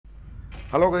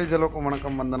Hello guys, hello,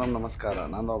 vanakkam, vandanam, namaskara.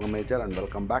 நான் தான் உங்க major and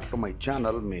welcome back to my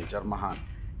channel major மகான்.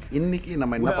 இன்னைக்கு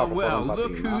நம்ம என்ன பார்க்க போறோம்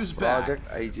பாத்தீங்கன்னா ப்ராஜெக்ட்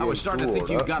I.G.I 2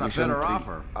 ஓட மிஷன்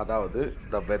 3, அதாவது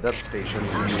the weather station.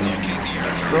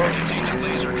 So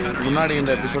முன்னாடி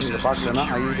இந்த எபிசோட் நீங்க பார்க்கலனா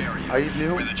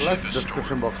ஐடியோ ப்ளஸ்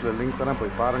டிஸ்கிரிப்ஷன் பாக்ஸ்ல லிங்க் தரேன்,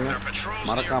 போய் பாருங்க.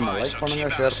 மறக்காம லைக் பண்ணுங்க,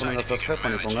 ஷேர் பண்ணுங்க, சப்ஸ்கிரைப்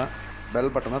பண்ணிக்கோங்க.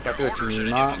 பெல் பட்டனை தட்டி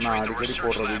வச்சிங்கன்னா நான் அடிக்கடி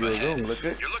போடுற வீடியோஸ் உங்களுக்கு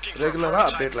ரெகுலராக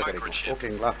அப்டேட்டில் கிடைக்கும்.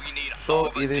 ஓகேங்களா? ஸோ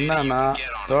இது என்னன்னா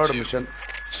third mission.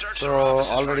 So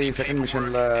already second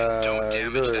மிஷனில்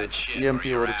இது EMP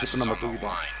ஒரு சிப்பு நம்ம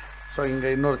தூக்கிட்டோம். ஸோ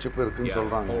இங்கே இன்னொரு சிப்பு இருக்குதுன்னு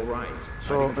சொல்கிறாங்க.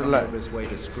 ஸோ இல்லை,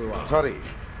 சாரி,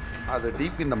 அது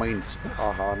டீப் இன் த மைண்ட்ஸ்.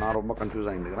 ஆஹா, நான் ரொம்ப கன்ஃபியூஸ்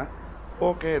ஆகிருந்துக்கிறேன்.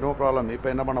 Okay, no problem. இப்போ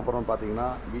என்ன பண்ண போகிறோம்னு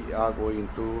பார்த்தீங்கன்னா we are going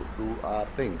to do our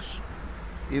things.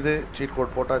 இது சீட்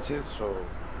கோட் போட்டாச்சு. ஸோ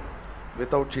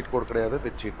வித்தவுட் சீட் கோட் கிடையாது,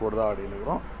 வித் சீட் கோட் தான்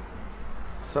ஆடினுக்கிறோம்.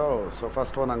 ஸோ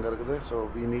ஃபஸ்ட் ஒன் அங்கே இருக்குது. So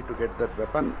we need to get that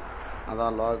weapon.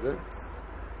 அதான் லாகு.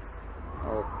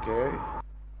 ஓகே,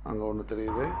 அங்கே ஒன்று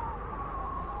தெரியுது.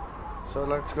 So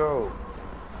let's go.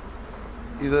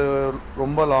 இது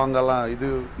ரொம்ப லாங்கெல்லாம், இது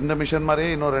இந்த மிஷன்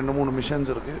மாதிரியே இன்னும் 2-3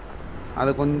 மிஷன்ஸ் இருக்குது.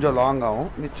 அது கொஞ்சம் லாங்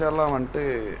ஆகும். மிச்சம்லாம் வந்துட்டு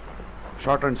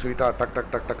ஷார்ட் அண்ட் ஸ்வீட்டாக டக்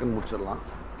டக் டக் டக்குன்னு முடிச்சிடலாம்.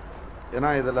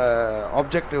 ஏன்னா இதில்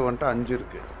ஆப்ஜெக்டிவ் வந்துட்டு 5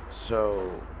 இருக்குது. ஸோ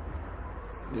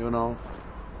யூனோ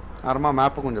அப்புறமா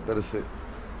மேப்பு கொஞ்சம் பெருசு.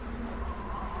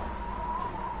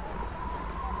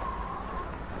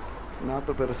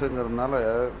 மேப்பு பெருசுங்கிறதுனால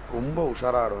ரொம்ப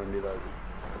உஷாராக ஆட வேண்டியதாக இருக்குது.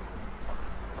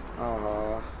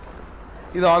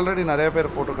 இது ஆல்ரெடி நிறைய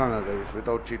பேர் போட்டிருக்காங்க கைஸ்,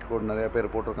 வித்தவுட் சீட் கோட் நிறைய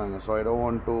பேர் போட்டிருக்காங்க. So I don't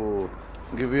want to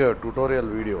give you a tutorial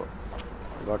video.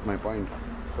 God my point.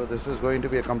 So this is going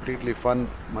to be a completely fun.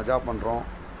 மஜா பண்ணுறோம்.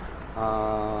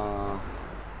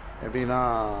 எப்படின்னா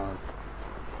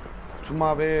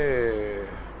சும்மாவே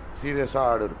சீரியஸாக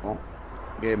ஆடு இருப்போம்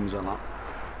கேம்ஸ் எல்லாம்.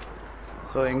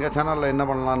 ஸோ எங்கள் சேனலில் என்ன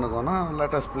பண்ணலான்னு இருக்கோன்னா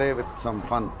let us play with some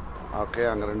fun. Okay,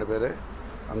 அங்கே 2 பேர்.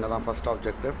 அங்கே தான் ஃபஸ்ட்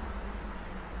ஆப்ஜெக்டிவ்.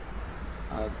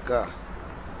 அக்கா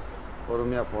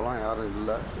பொறுமையாக போகலாம், யாரும்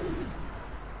இல்லை.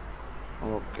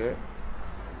 Okay,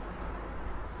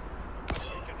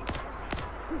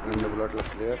 2 புல்லட்டில்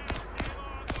clear.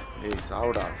 ஏய்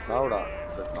சாவுடா சாவுடா,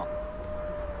 செத்துட்டான்.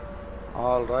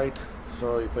 All right. ஸோ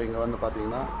இப்போ இங்கே வந்து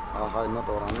பார்த்தீங்கன்னா ஆஹா இன்னும்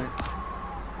தோறானே.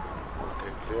 Okay,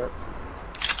 clear.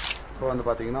 இப்போ வந்து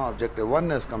பார்த்தீங்கன்னா ஆப்ஜெக்டிவ் 1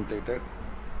 இஸ் கம்ப்ளீட்டட்.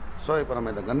 ஸோ இப்போ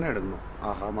நம்ம இந்த கன்னை எடுக்கணும்.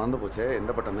 ஆஹா, மறந்து போச்சே,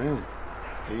 எந்த பட்டனு?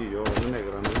 ஐயோ, என்ன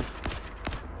கேட்குறானு.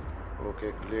 Okay,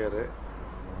 clear.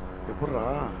 எப்பட்றா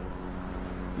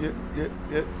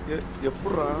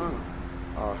எப்பட்றா?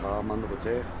 ஆஹா, மறந்து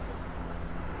போச்சே.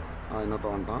 இன்னும்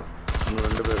தோண்டான். இன்னும்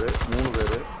 2 பேர் 3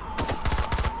 பேர்.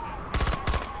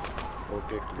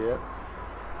 Okay, clear.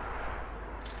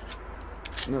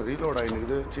 இன்னும் ரீலோட்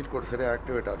ஆகினுக்குது. சீட் கோட் சரியாக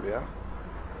ஆக்டிவேட் ஆகலையா?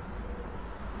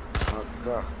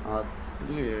 அக்கா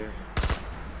இல்லையே.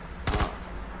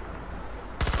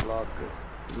 லாக்கு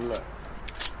இல்லை.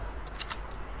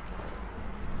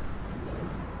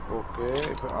 ஓகே,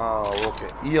 இப்போ ஓகே,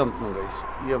 அமுக்கணும் கைஸ்.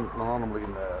 அமுக்கணும்னா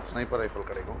நம்மளுக்கு இந்த ஸ்னைப்பர் ரைஃபிள்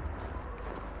கிடைக்கும்.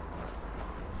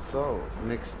 ஸோ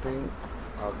நெக்ஸ்ட் திங்,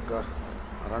 அக்கா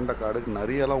அரண்ட காடுக்கு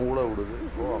நிறையெல்லாம் ஊழ விடுது.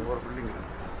 அங்கே ஒரு பில்டிங்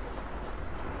இருக்குது,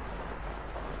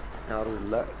 யாரும்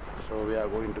இல்லை. So we are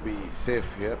going to be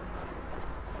safe here.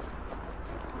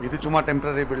 இது சும்மா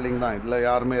டெம்பரரி பில்டிங் தான், இதில்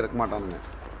யாருமே இருக்க மாட்டானுங்க.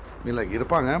 இல்லை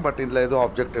இருப்பாங்க, பட் இதில் எதுவும்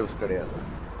ஆப்ஜெக்டிவ்ஸ் கிடையாது.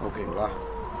 ஓகேங்களா?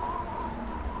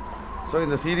 ஸோ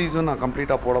இந்த சீரீஸும் நான்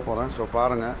கம்ப்ளீட்டாக போட போகிறேன். ஸோ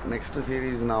பாருங்கள், நெக்ஸ்ட்டு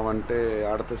சீரீஸ் நான் வந்துட்டு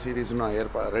அடுத்த சீரீஸும்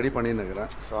நான் ரெடி பண்ணின்னு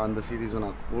இருக்கிறேன். ஸோ அந்த சீரீஸும்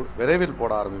நான் விரைவில்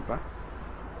போட ஆரம்பிப்பேன்.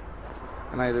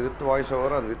 ஏன்னா இது வித் வாய்ஸ்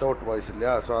ஓவர், அது வித்தவுட் வாய்ஸ்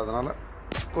இல்லையா? ஸோ அதனால்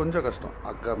கொஞ்சம் கஷ்டம்.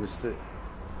 அக்கா மிஸ்ஸு.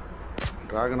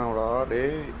 ட்ராகனோடா டே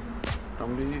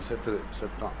தம்பி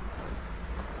செத்துட்டான்.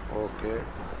 ஓகே,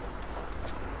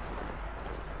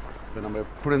 இப்போ நம்ம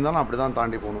எப்படி இருந்தாலும் அப்படி தான்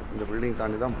தாண்டி போகணும். இந்த பில்டிங்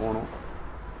தாண்டி தான் போகணும்.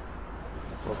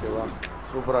 ஓகேவா?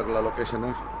 சூப்பராக இருக்குல்ல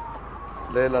லொக்கேஷனு?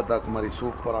 லே லடாக் மாதிரி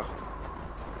சூப்பராக.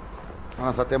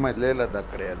 ஆனால் சத்தியமாக இது லே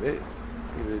லடாக் கிடையாது.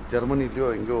 இது ஜெர்மனிலேயோ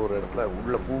எங்கேயோ ஒரு இடத்துல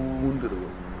உள்ளே பூந்து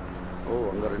இருக்கும். ஓ,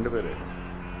 அங்கே 2 பேர்.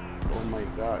 Oh my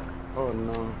God. ஓ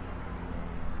இன்னும்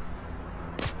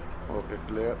ஓகே,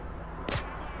 கிளியர்.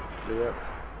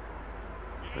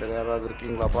 வேறு யாராவது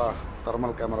இருக்கீங்களாப்பா?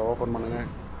 தெர்மல் கேமரா ஓப்பன் பண்ணுங்க.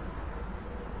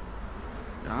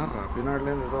 யாரா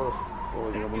பின்னாடிலேருந்து ஏதோ? ஓ,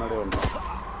 இங்கே முன்னாடியே வந்துட்டான்.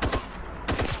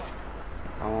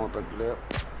 அவன் கிளியர்,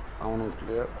 அவனும்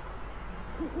கிளியர்.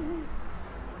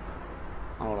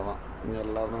 அவ்வளோதான். இங்கே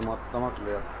எல்லாருமே மொத்தமாக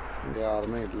கிளியர். இங்கே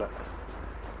யாருமே இல்லை.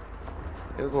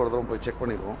 எதுக்கு ஒரு தடவை போய் செக்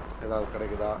பண்ணிடுவோம், ஏதாவது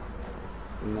கிடைக்குதா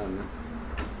என்னன்னு.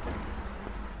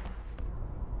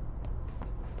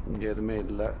 இங்கே எதுவுமே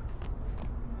இல்லை.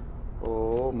 Oh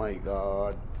my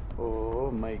God, oh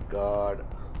my God.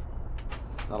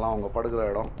 இதெல்லாம் அவங்க படுக்கிற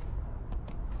இடம்.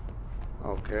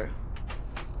 ஓகே,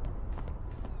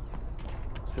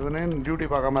 சிவனேன் டியூட்டி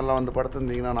பார்க்காம எல்லாம் வந்து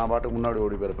படுத்துருந்தீங்கன்னா நான் பாட்டுக்கு முன்னாடி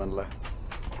ஓடி போயிருப்பேன்ல.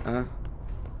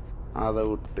 அதை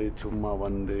விட்டு சும்மா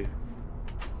வந்து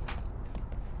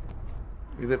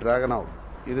இது ட்ராகன் ஆகும்.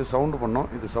 இது சவுண்டு பண்ணோம்,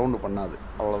 இது சவுண்டு பண்ணாது.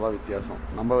 அவ்வளோதான் வித்தியாசம்.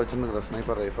 நம்ம வச்சுருக்கிற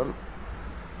ஸ்னைப்பர் ரைஃபிள்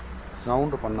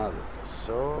சவுண்டு பண்ணாது.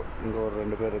 ஸோ இங்கே ஒரு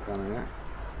 2 பேர் இருக்கானுங்க.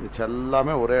 மிச்சம்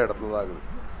எல்லாமே ஒரே இடத்துல தான் ஆகுது.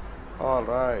 ஆல்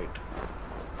ரைட்,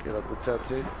 இதை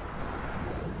குச்சாச்சு.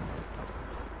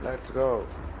 Let's go.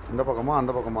 இந்த பக்கமா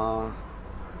அந்த பக்கமா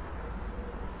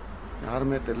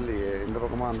யாருமே தெரியலையே. இந்த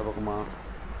பக்கமா அந்த பக்கமா?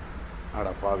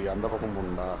 அடா பாவி, அந்த பக்கம்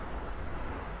போண்டா.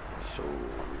 ஸோ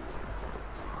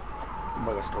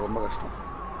ரொம்ப கஷ்டம், ரொம்ப கஷ்டம்.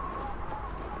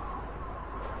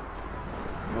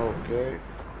 ஓகே,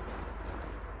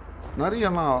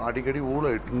 நிறையெல்லாம் அடிக்கடி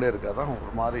ஊழ இட்டுண்டே இருக்கு. அதான்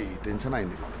ஒரு மாதிரி டென்ஷன்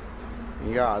ஆகிடுது.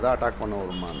 இங்கே அதை அட்டாக் பண்ண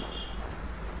வருமானு,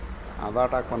 அதை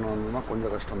அட்டாக் பண்ண வந்தோம்னா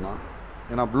கொஞ்சம் கஷ்டம்தான்.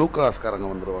 ஏன்னா ப்ளூ கிராஸ்காரங்க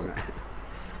வந்துடுவாங்க.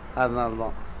 அதனால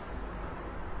தான்.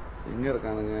 எங்கே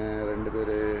இருக்கானுங்க 2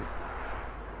 பேர்?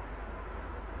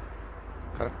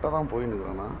 கரெக்டாக தான் போயின்னு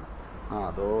இருக்கிறேண்ணா.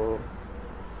 அதோ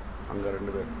அங்கே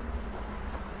 2 பேர்.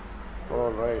 ஓ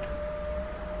ரைட்,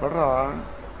 படுறா.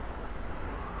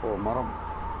 ஓ மரம்.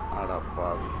 அடா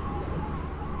பாவி.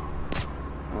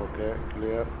 Okay,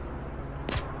 clear.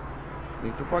 நீ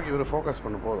துப்பாக்கி இவரை ஃபோக்கஸ்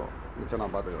பண்ண போதும், மிச்சம்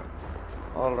நான் பார்த்துக்கிறேன்.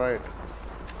 ஆல் ரைட்,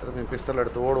 திரும்பி பிஸ்டல்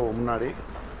எடுத்து ஓடுவோம் முன்னாடி.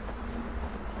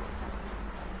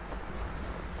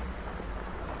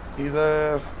 இதை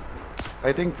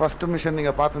ஐ திங்க் ஃபஸ்ட்டு மிஷன்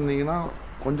நீங்கள் பார்த்துருந்தீங்கன்னா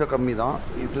கொஞ்சம் கம்மி தான்.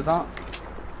 இதுதான்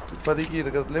இப்போதைக்கு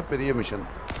இருக்கிறதுலே பெரிய mission.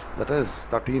 That is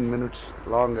 13 minutes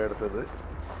long எடுத்தது.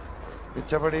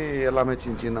 மிச்சபடி எல்லாமே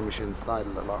சின்ன மிஷின்ஸ் தான்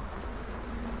இல்லைலாம்.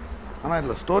 ஆனால்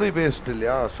இதில் ஸ்டோரி பேஸ்டு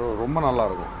இல்லையா, ஸோ ரொம்ப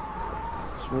நல்லாயிருக்கும்.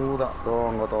 ஸ்மூத்தாக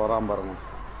அங்கே வராமல் பாருங்க.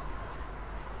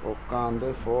 உட்காந்து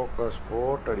ஃபோக்கஸ்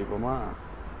போட்டு அடிப்போமா?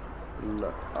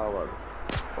 இல்லை, ஆகாது.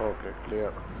 Okay,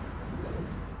 clear.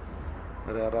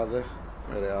 வேறு யாராவது?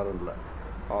 வேறு யாரும் இல்லை.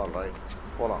 ஆல் ரைட்,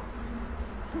 போகலாம்.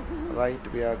 Right,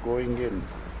 we are going in.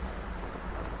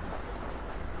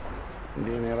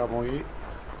 இப்படி நேராக போய்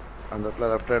அந்த இடத்துல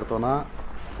லெஃப்ட் எடுத்தோன்னா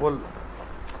ஃபுல்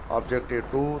ஆப்ஜெக்டிவ்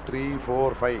 2, 3,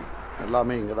 4, 5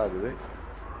 எல்லாமே இங்கே தான் இருக்குது.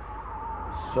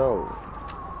 ஸோ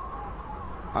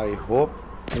ஐ ஹோப்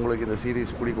உங்களுக்கு இந்த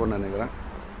சீரீஸ் பிடிக்கும்னு நினைக்கிறேன்.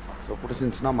 ஸோ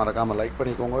பிடிச்சிருந்துச்சுன்னா மறக்காமல் லைக்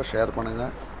பண்ணிக்கோங்க, ஷேர்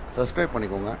பண்ணுங்கள், சப்ஸ்கிரைப்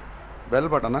பண்ணிக்கோங்க,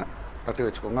 பெல் பட்டனை தட்டி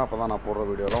வச்சுக்கோங்க. அப்போ தான் நான் போடுற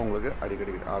வீடியோலாம் உங்களுக்கு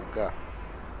அடிக்கடி. அக்கா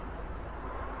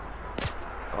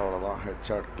அவ்வளோதான்,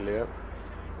 ஹெட்ஷாட் கிளியர்.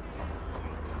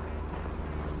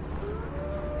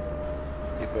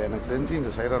 இப்போ எனக்கு தெரிஞ்சு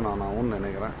இந்த சைடை நான் ஆகும்னு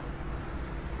நினைக்கிறேன்.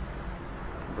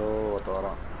 இதோ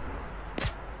வரான்,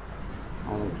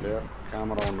 அவனும் கிளியர்.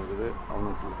 கேமரா ஒன்று இருக்குது,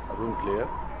 அவனுக்கு அதுவும்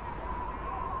கிளியர்.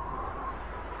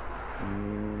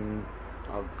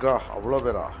 அக்கா அவ்வளோ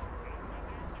பேரா?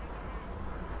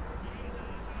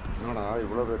 என்னடா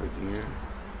இவ்வளோ பேர் இருக்கீங்க?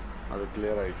 அது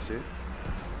கிளியர் ஆகிடுச்சு.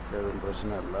 சரி, எதுவும்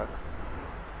பிரச்சனை இல்லை.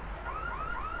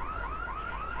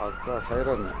 அக்கா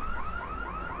சைரன்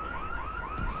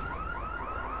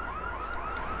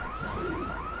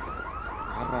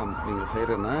ஆறாம், நீங்கள்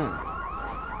சைரனா?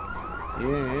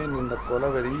 ஏன் இந்த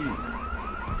கொலவெறி?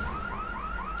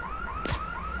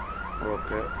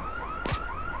 ஓகே,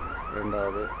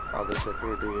 2வது அது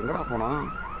செக்யூரிட்டி எங்கடா போனா?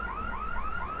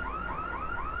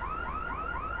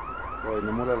 ஓ,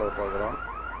 இந்த மூலையில் பார்க்குறான்.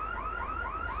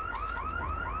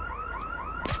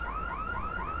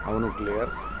 அவனும்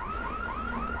கிளியர்.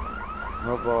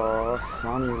 அப்போ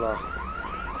சாமிங்களா,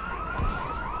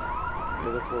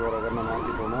 எதுக்கு வேற கண்ணை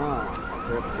மாற்றி போனால்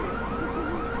சேஃப்டி.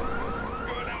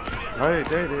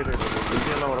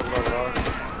 இந்தியெல்லாம் வரக்கூடாதா?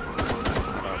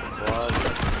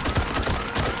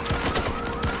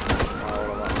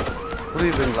 அவ்வளோதான்,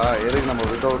 புரியுதுங்களா? எதுக்கு நம்ம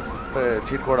வித்தவுட்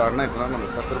சீட் கோட் ஆடினா இதெல்லாம் நம்ம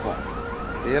சத்துருப்போம்.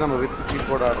 ஏன் நம்ம with seat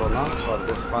code ஆடுறோம்னா for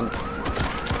this fun,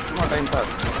 சும்மா டைம்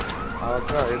பாஸ்.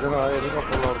 அக்கா எதுக்கா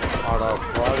போல ஆடா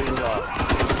பாருங்களா,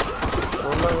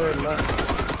 சொல்லவே இல்லை.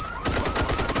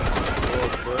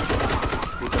 ஓகே,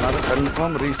 இதனால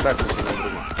கன்ஃபார்ம் ரீஸ்டார்ட் மிஷின்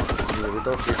வந்துருக்கும். நீங்கள்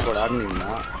without seat code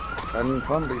ஆடினீங்கன்னா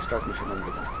confirm restart machine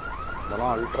வந்துருக்கும்.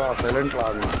 இதெல்லாம் அல்ட்ரா சைலண்ட்டில்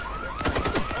ஆடணும்.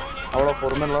 அவ்வளோ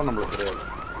பொறுமையெல்லாம் நம்மளுக்கு கிடையாது.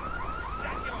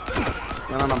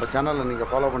 ஏன்னா நம்ம சேனலில் நீங்கள்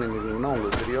ஃபாலோ பண்ணியிருந்தீங்கன்னா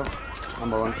உங்களுக்கு தெரியும்,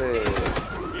 நம்ம வந்துட்டு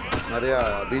நிறையா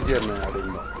பிஜிஎம்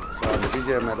ஆடிருந்தோம். ஸோ அந்த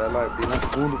பிஜிஎம்எல்லாம் எப்படின்னா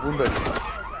பூந்து அடிக்கலாம்.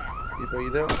 இப்போ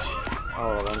இது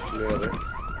அவ்வளோதான், கிளியரு.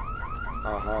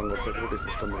 ஆஹா, அங்கே ஒரு செக்யூரிட்டி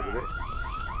சிஸ்டம் இருக்குது.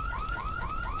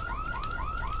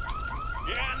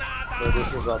 So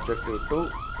this is objective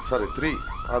 3.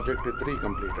 Objective 3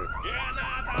 completed.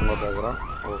 அங்கே பார்க்குறோம்.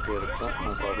 ஓகே, இருக்கட்டும்,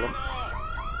 நோ ப்ராப்ளம்.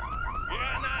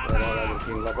 வேறு யாராவது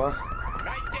இருக்கீங்களாப்பா?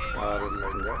 யாரும் இல்லை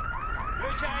இங்கே,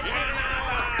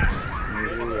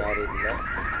 இங்கேயும் யாரும் இல்லை.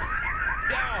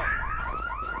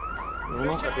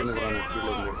 இவனும் கத்தினுக்குறாங்க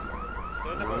கீழேருந்து.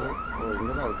 ஓ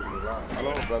இங்கே தான் இருக்குதுங்களா?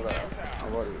 Hello brother,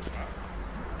 அவாரி.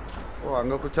 ஓ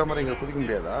அங்கே குச்சா மாதிரி இங்கே குதிக்க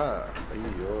முடியாதா?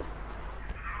 ஐயோ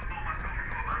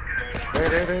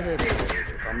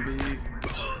தம்பி.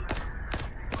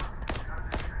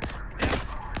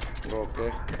 ஓகே,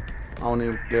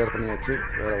 அவனையும் கிளியர் பண்ணியாச்சு,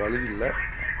 வேறு வழி இல்லை.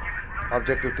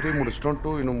 ஆப்ஜெக்டிவ் 3 முடிச்சிட்டோம்.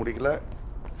 2 இன்னும் முடிக்கல,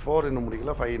 4 இன்னும்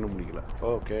முடிக்கல, 5 இன்னும் முடிக்கல.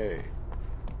 ஓகே,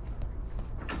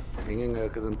 எங்கெங்கே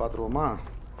இருக்குதுன்னு பார்த்துருவோமா?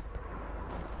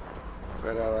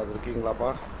 வேறு யாராவது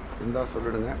இருக்கீங்களாப்பா? இருந்தால்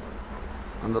சொல்லிடுங்க.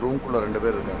 அந்த ரூம்குள்ளே 2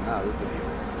 பேர் இருக்காங்க, அது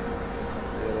தெரியும்.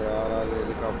 வேறு யாராவது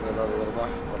ஹெலிகாப்டர் ஏதாவது வருதா?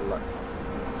 வரல.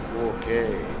 Okay,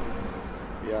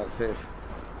 we are safe.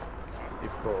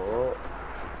 இப்போது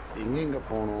எங்கெங்கே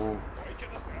போகணும்?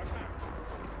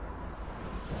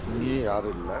 இங்கேயும்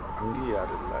யாரும் இல்லை, அங்கேயும்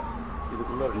யாரும் இல்லை.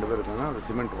 இதுக்குள்ளே 2 பேர் இருக்காங்க, அது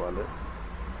சிமெண்ட் வால்.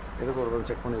 எதுக்கு ஒரு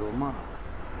செக் பண்ணிடுவோமா?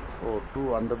 ஓ 2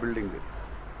 அந்த பில்டிங்கு,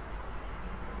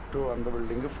 2 அந்த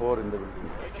பில்டிங்கு, 4 இந்த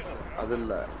பில்டிங்கு. அது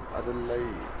இல்லை, அது இல்லை,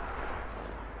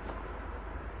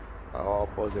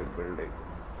 opposite building.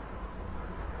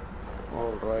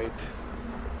 All right,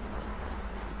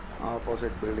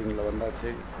 opposite பில்டிங்கில்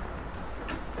வந்தாச்சு.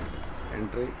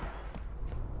 என்ட்ரி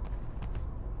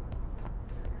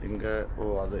இங்கே. ஓ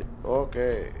அது ஓகே,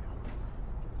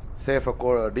 சேஃபை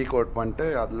டீகோட் பண்ணிட்டு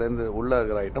அதுலேருந்து உள்ளே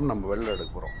இருக்கிற ஐட்டம் நம்ம வெளில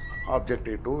எடுக்க போகிறோம்.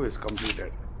 Objective 2 is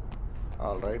completed.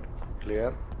 All right,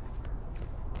 clear.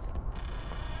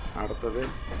 அடுத்தது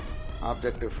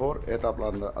ஆப்ஜெக்டிவ் 4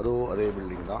 ஏத்தாப்பில் அதுவும் அதே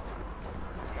பில்டிங் தான்.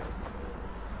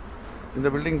 இந்த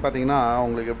பில்டிங் பார்த்தீங்கன்னா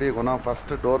உங்களுக்கு எப்படி இருக்கும்னா,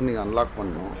 ஃபஸ்ட்டு டோர் நீங்கள் அன்லாக்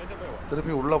பண்ணணும்,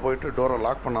 திருப்பி உள்ளே போயிட்டு டோரை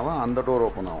லாக் பண்ணால் தான் அந்த டோர்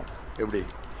ஓப்பன் ஆகும். எப்படி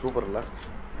சூப்பர் இல்லை?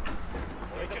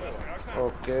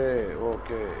 Okay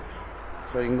okay.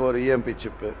 ஸோ இங்கே ஒரு இஎம்பி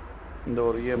சிப்பு, இந்த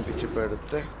ஒரு இஎம்பி சிப்பை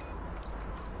எடுத்துகிட்டு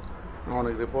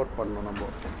அவனுக்கு ரிப்போர்ட் பண்ணணும் நம்ம.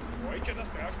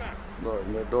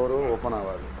 இந்த டோரும் ஓப்பன்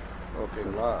ஆகாது,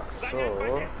 ஓகேங்களா? ஸோ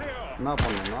என்ன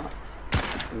பண்ணணும்னா,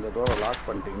 இந்த டோரை லாக்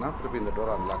பண்ணிட்டீங்கன்னா திருப்பி இந்த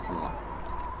டோரை அன்லாக் பண்ணலாம்.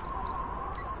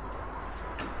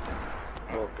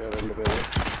 ஓகே, 2 பேர்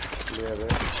கிளியரு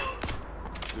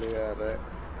கிளியரு.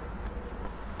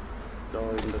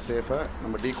 இந்த சேஃபை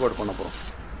நம்ம டீகோட் பண்ண போகிறோம்.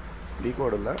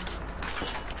 டீகோட் இல்லை,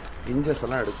 ஹிஞ்சஸ்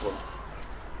எல்லாம் எடுக்க போகிறோம்.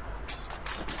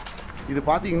 இது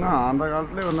பார்த்தீங்கன்னா அந்த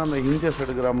காலத்துலேயே வந்து அந்த ஹிஞ்சஸ்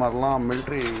எடுக்கிற மாதிரிலாம்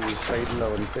மிலிட்ரி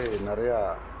சைடில் வந்துட்டு நிறையா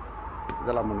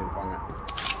இதெல்லாம் பண்ணியிருப்பாங்க.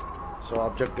 So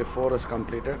objective 4 is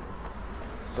completed.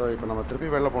 So இப்போ நம்ம திருப்பி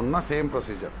வெளில போகணுன்னா சேம்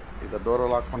ப்ரொசீஜர். இதை டோரை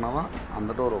லாக் பண்ணால் தான்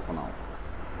அந்த டோர் ஓப்பன் ஆகும்.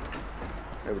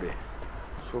 எப்படி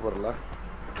சூப்பரில்?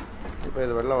 இப்போ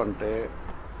இது வெளில வந்துட்டு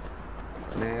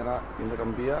நேராக இந்த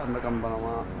கம்பியா அந்த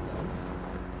கம்பனமா,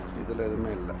 இதில்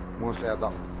எதுவுமே இல்லை மோஸ்ட்லி,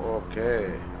 அதான். ஓகே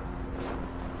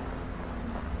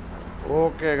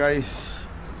ஓகே கைஸ்,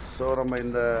 ஸோ நம்ம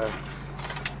இந்த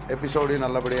எபிசோடையும்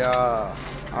நல்லபடியாக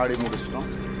ஆடி முடிச்சிட்டோம்.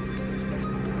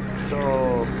 ஸோ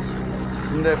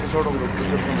இந்த எபிசோடு உங்களுக்கு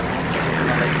பிடிச்சிருக்கும்,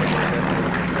 லைக் பண்ணுங்கள், ஷேர்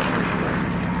பண்ணுங்கள், சப்ஸ்கிரைப் பண்ணிக்கோங்க.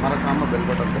 மறக்காமல் பெல்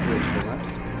பட்டன் தட்டி வச்சுக்கோங்க.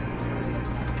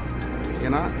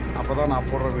 ஏன்னா அப்போ தான் நான்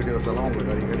போடுற வீடியோஸ் எல்லாம்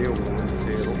உங்களுக்கு அடிக்கடி உங்களுக்கு வந்து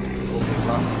சேரும்,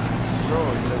 ஓகேங்களா? ஸோ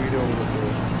இந்த வீடியோ உங்களுக்கு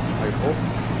ஐ ஹோப்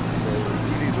இந்த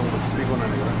சீரீஸ் உங்களுக்கு பிடிக்கும்னு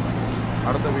நினைக்கிறேன்.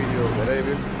 அடுத்த வீடியோ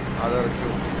விரைவில். அதற்கு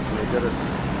மேஜர் இஸ்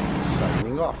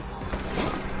சைனிங் ஆஃப்.